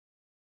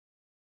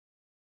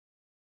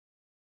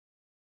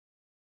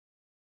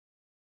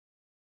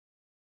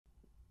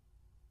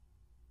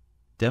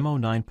Demo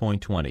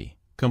 9.20,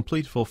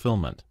 Complete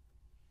Fulfillment.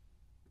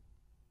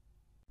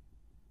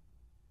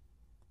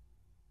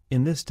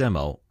 In this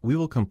demo, we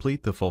will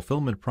complete the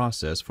fulfillment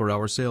process for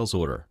our sales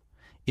order.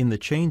 In the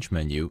Change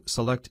menu,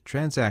 select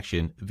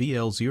Transaction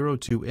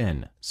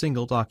VL02N,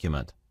 Single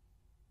Document.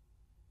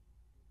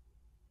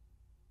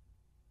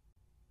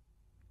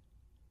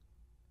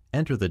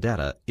 Enter the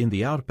data in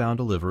the Outbound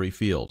Delivery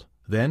field.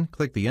 Then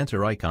click the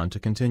Enter icon to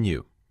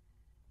continue.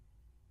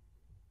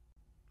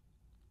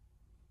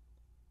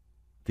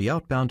 The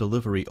Outbound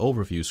Delivery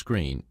Overview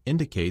screen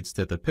indicates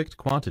that the picked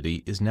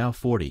quantity is now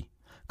 40.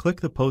 Click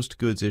the Post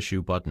Goods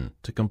Issue button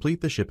to complete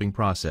the shipping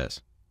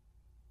process.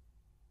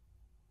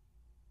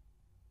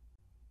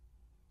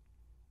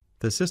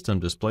 The system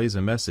displays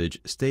a message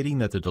stating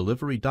that the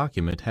delivery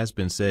document has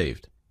been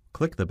saved.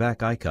 Click the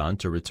back icon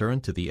to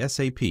return to the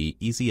SAP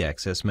Easy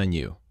Access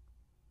menu.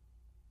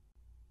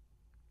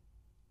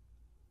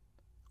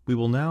 We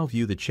will now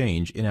view the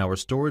change in our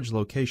storage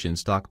location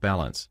stock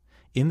balance.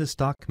 In the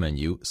Stock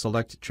menu,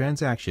 select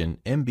Transaction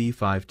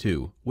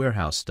MB52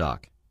 Warehouse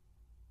Stock.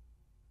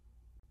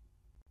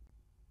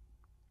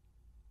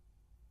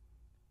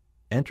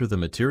 Enter the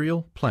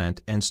material, plant,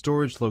 and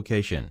storage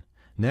location.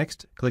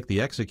 Next, click the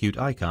Execute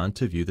icon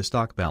to view the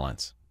stock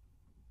balance.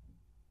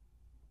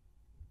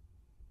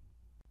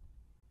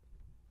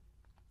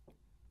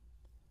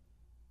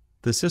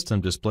 The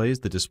system displays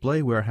the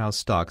Display Warehouse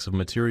Stocks of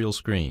Material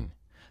screen.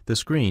 The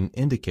screen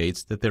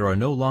indicates that there are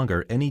no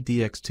longer any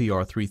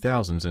DXTR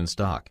 3000s in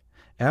stock.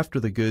 After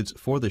the goods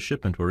for the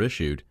shipment were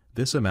issued,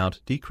 this amount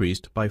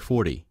decreased by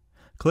 40.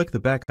 Click the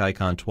back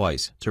icon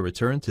twice to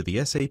return to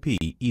the SAP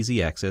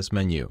Easy Access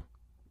menu.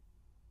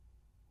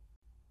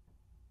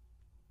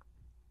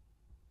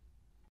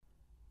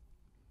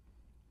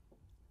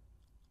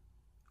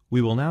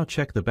 We will now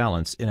check the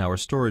balance in our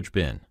storage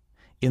bin.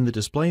 In the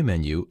Display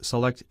menu,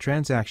 select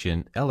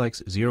Transaction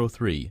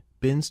LX03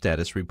 Bin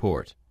Status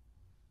Report.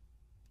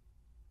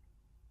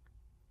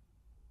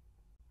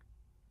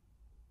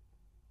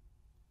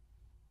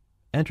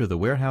 Enter the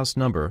warehouse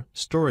number,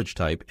 storage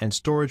type, and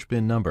storage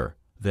bin number.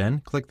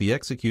 Then click the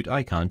Execute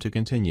icon to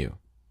continue.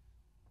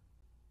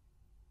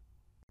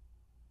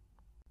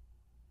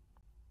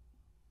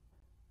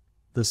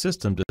 The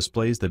system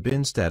displays the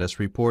Bin Status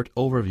Report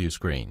Overview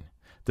screen.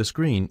 The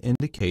screen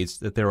indicates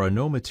that there are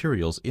no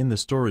materials in the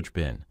storage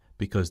bin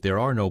because there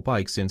are no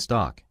bikes in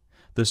stock.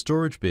 The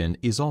storage bin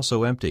is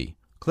also empty.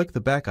 Click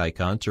the back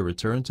icon to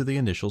return to the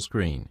initial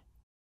screen.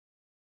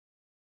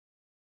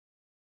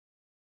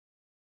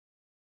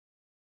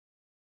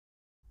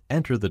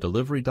 Enter the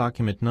delivery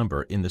document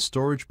number in the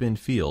storage bin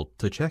field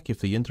to check if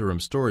the interim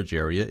storage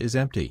area is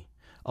empty.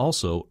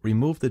 Also,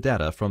 remove the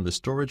data from the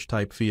storage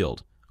type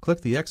field.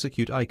 Click the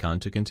Execute icon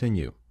to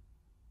continue.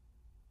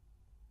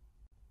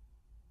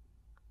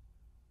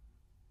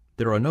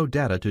 There are no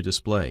data to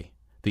display.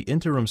 The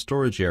interim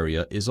storage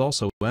area is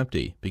also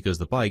empty because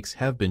the bikes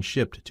have been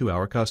shipped to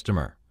our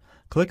customer.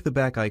 Click the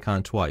back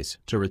icon twice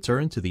to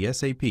return to the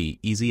SAP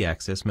Easy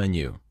Access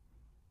menu.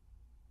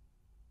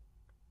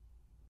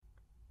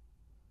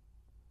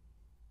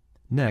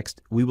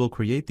 Next, we will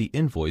create the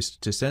invoice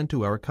to send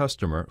to our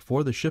customer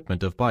for the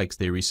shipment of bikes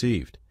they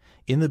received.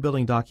 In the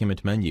Billing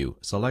Document menu,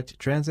 select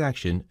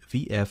Transaction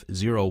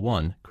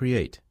VF01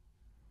 Create.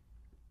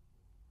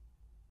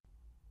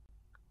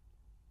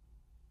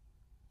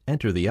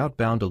 Enter the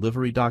Outbound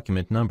Delivery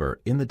Document number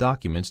in the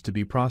Documents to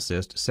be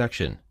Processed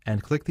section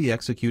and click the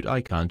Execute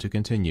icon to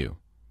continue.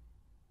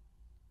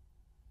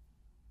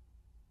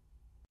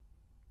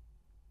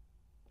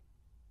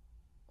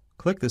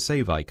 Click the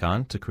Save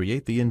icon to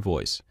create the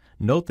invoice.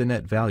 Note the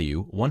net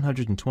value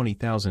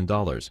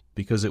 $120,000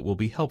 because it will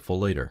be helpful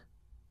later.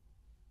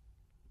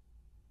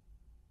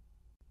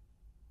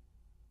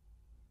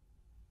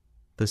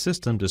 The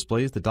system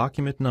displays the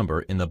document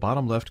number in the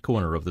bottom left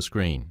corner of the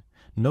screen.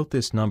 Note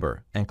this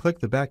number and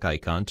click the back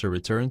icon to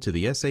return to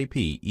the SAP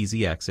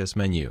Easy Access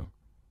menu.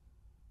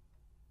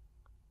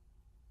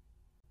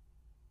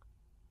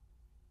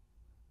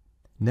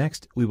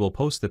 Next, we will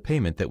post the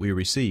payment that we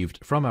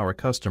received from our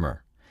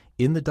customer.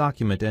 In the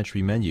Document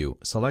Entry menu,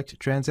 select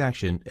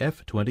Transaction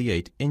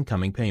F28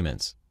 Incoming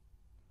Payments.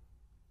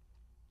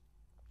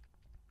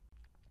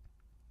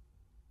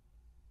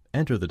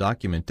 Enter the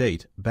document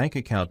date, bank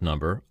account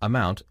number,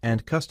 amount,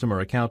 and customer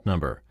account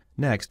number.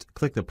 Next,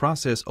 click the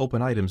Process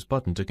Open Items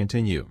button to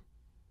continue.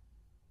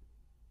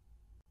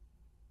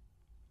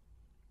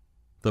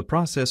 The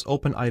Process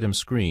Open Items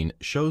screen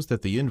shows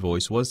that the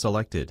invoice was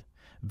selected.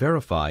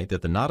 Verify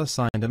that the not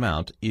assigned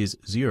amount is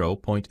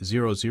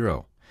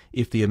 0.00.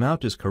 If the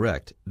amount is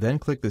correct, then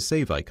click the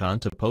Save icon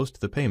to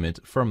post the payment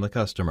from the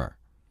customer.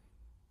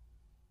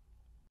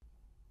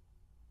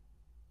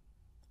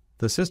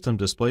 The system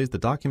displays the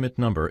document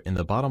number in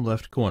the bottom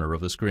left corner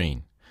of the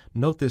screen.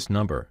 Note this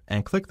number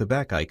and click the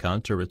back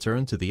icon to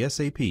return to the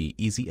SAP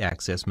Easy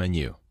Access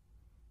menu.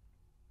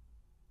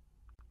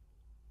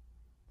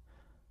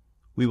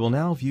 We will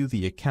now view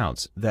the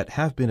accounts that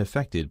have been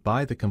affected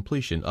by the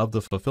completion of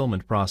the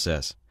fulfillment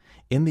process.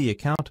 In the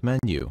Account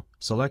menu,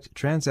 select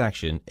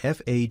Transaction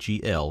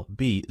FAGL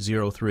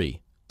B03,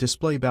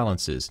 Display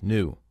Balances,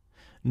 New.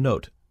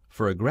 Note: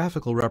 for a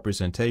graphical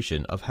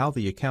representation of how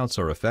the accounts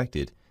are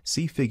affected,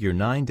 see Figure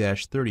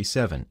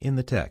 9-37 in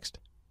the text.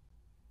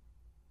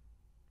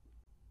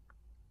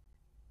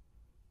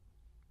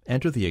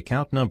 Enter the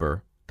account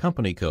number,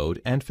 company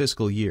code, and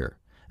fiscal year.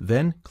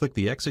 Then click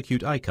the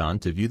Execute icon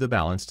to view the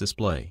balance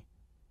display.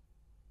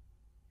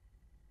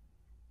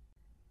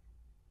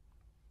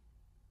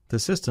 The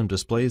system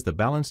displays the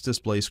balance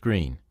display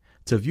screen.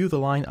 To view the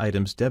line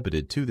items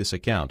debited to this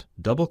account,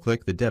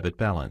 double-click the debit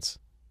balance.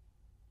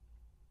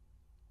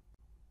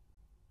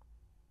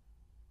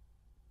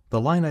 The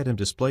line item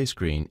display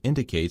screen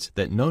indicates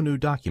that no new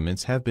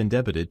documents have been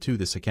debited to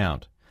this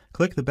account.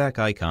 Click the back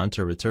icon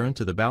to return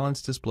to the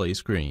balance display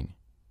screen.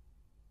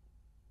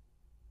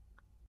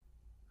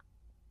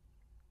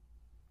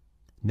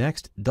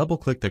 Next,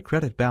 double-click the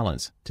credit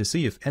balance to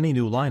see if any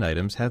new line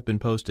items have been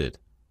posted.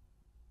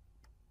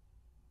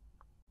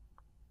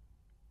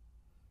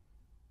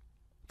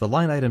 The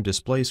line item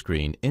display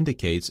screen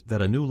indicates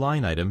that a new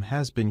line item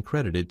has been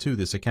credited to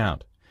this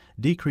account,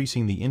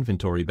 decreasing the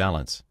inventory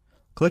balance.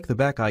 Click the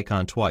back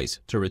icon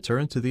twice to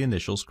return to the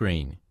initial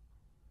screen.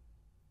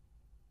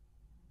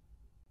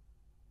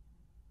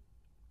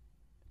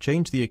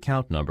 Change the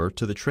account number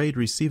to the Trade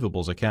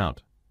Receivables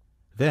account.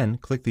 Then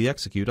click the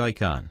Execute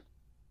icon.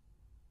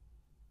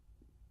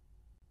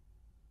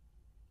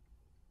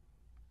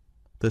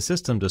 The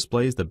system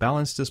displays the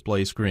balance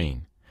display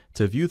screen.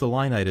 To view the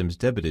line items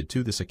debited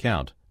to this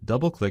account,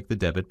 double-click the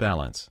debit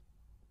balance.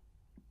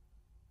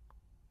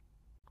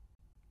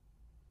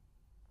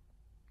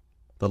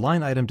 The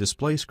line item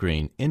display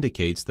screen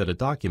indicates that a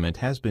document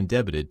has been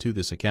debited to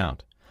this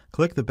account.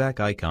 Click the back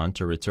icon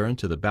to return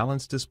to the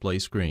balance display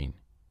screen.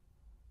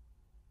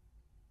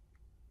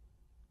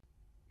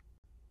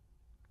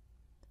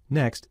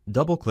 Next,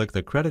 double-click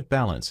the credit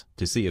balance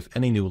to see if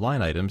any new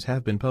line items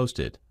have been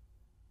posted.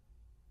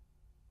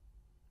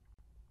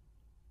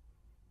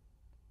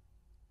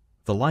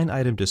 The line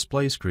item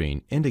display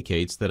screen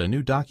indicates that a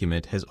new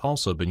document has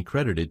also been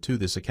credited to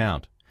this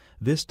account.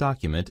 This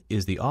document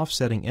is the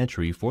offsetting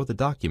entry for the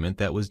document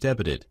that was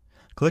debited.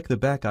 Click the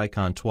back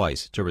icon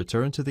twice to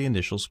return to the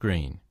initial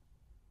screen.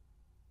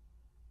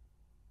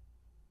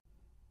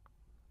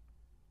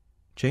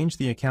 Change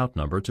the account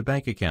number to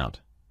bank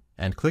account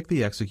and click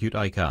the Execute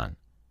icon.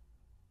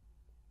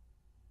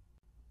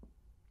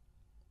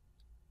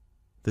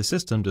 The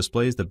system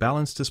displays the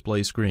balance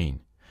display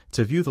screen.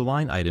 To view the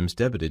line items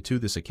debited to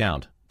this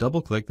account,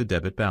 double-click the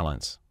debit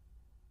balance.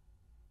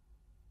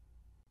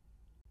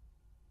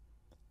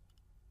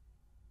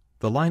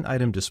 The line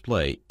item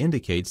display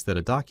indicates that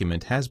a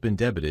document has been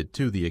debited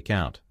to the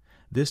account.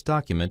 This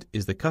document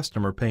is the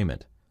customer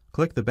payment.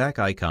 Click the back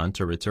icon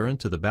to return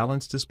to the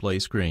balance display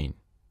screen.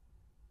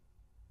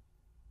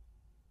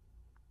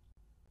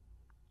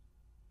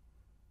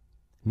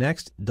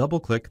 Next,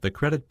 double-click the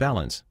credit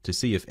balance to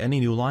see if any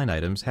new line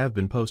items have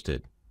been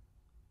posted.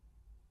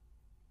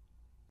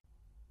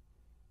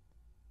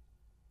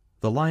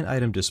 The line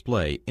item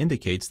display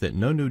indicates that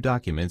no new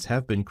documents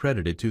have been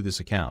credited to this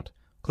account.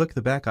 Click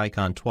the back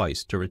icon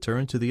twice to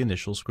return to the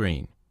initial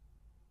screen.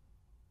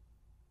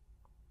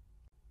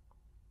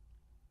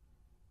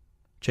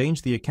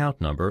 Change the account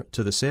number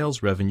to the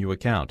Sales Revenue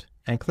account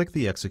and click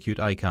the Execute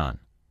icon.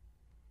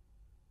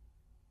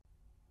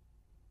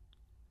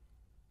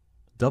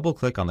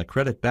 Double-click on the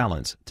credit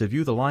balance to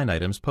view the line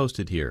items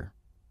posted here.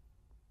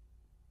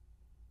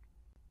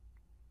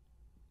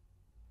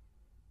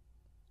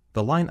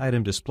 The line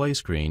item display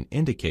screen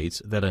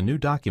indicates that a new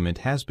document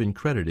has been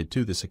credited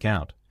to this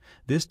account.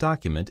 This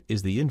document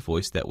is the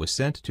invoice that was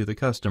sent to the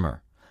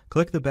customer.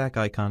 Click the back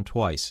icon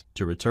twice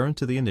to return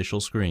to the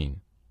initial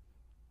screen.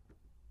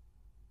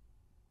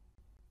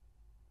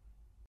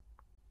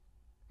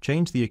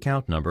 Change the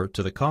account number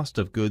to the Cost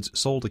of Goods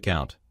Sold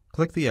account.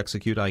 Click the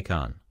Execute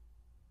icon.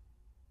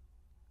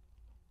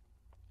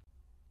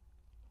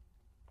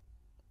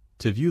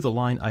 To view the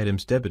line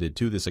items debited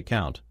to this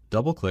account,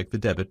 double-click the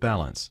debit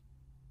balance.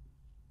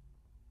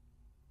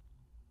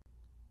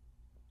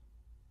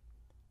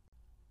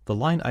 The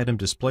line item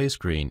display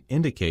screen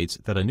indicates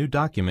that a new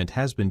document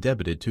has been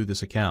debited to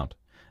this account.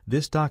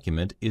 This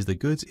document is the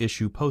goods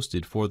issue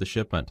posted for the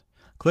shipment.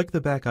 Click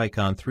the back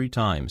icon 3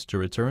 times to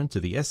return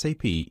to the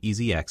SAP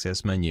Easy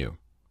Access menu.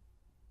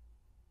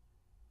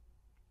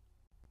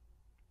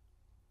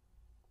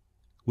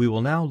 We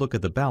will now look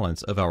at the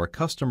balance of our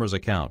customer's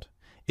account.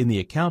 In the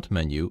Account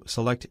menu,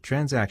 select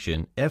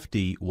Transaction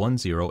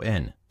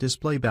FD10N,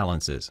 Display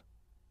Balances.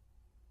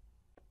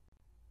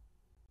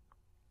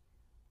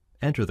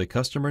 Enter the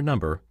customer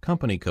number,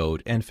 company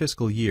code, and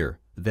fiscal year,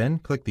 then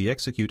click the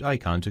Execute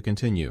icon to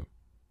continue.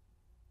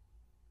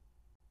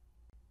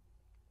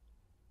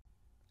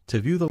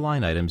 To view the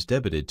line items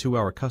debited to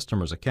our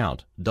customer's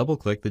account,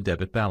 double-click the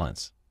debit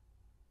balance.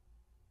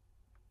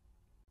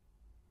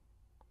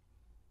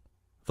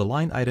 The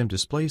line item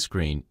display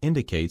screen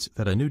indicates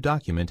that a new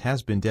document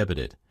has been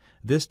debited.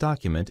 This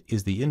document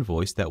is the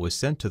invoice that was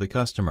sent to the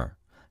customer.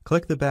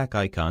 Click the back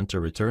icon to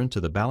return to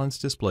the balance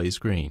display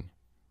screen.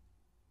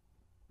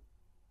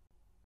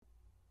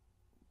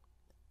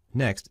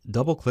 Next,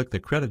 double-click the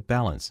credit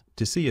balance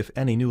to see if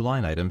any new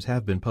line items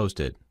have been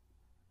posted.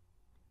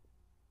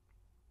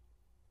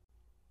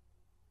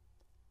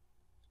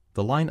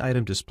 The line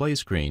item display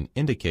screen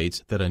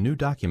indicates that a new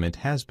document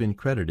has been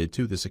credited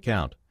to this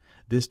account.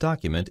 This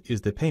document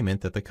is the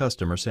payment that the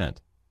customer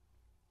sent.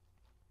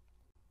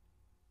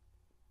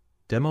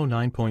 Demo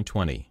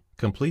 9.20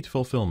 Complete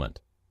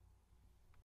Fulfillment.